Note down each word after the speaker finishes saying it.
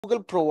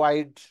Google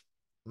provides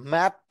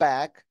map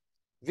pack,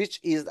 which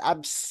is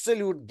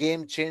absolute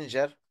game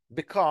changer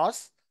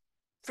because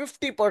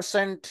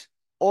 50%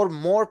 or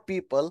more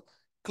people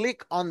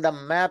click on the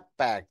map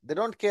pack. They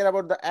don't care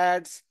about the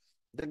ads.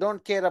 They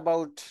don't care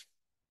about,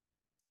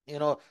 you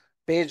know,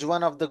 page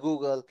one of the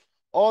Google.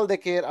 All they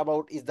care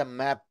about is the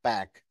map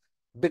pack.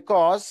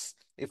 Because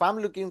if I'm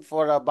looking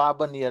for a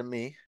barber near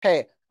me,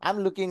 hey, I'm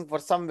looking for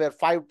somewhere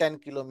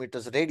 5-10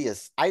 kilometers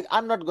radius.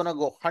 I'm not gonna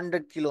go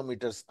 100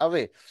 kilometers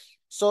away.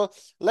 So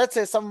let's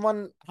say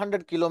someone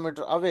 100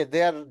 kilometers away,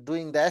 they are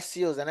doing the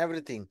SEOs and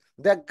everything.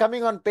 They're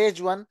coming on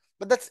page one,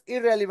 but that's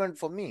irrelevant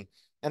for me.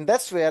 And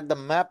that's where the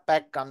map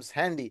pack comes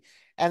handy.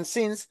 And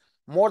since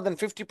more than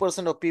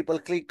 50% of people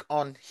click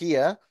on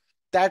here,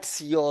 that's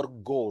your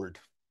gold.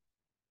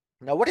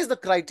 Now, what is the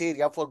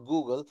criteria for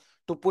Google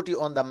to put you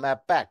on the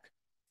map pack?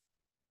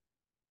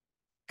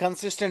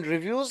 Consistent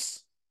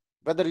reviews,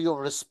 whether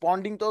you're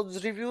responding to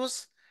those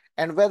reviews,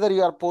 and whether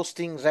you are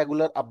posting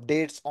regular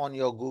updates on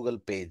your Google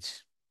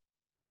page.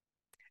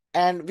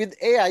 And with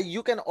AI,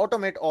 you can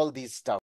automate all these stuff.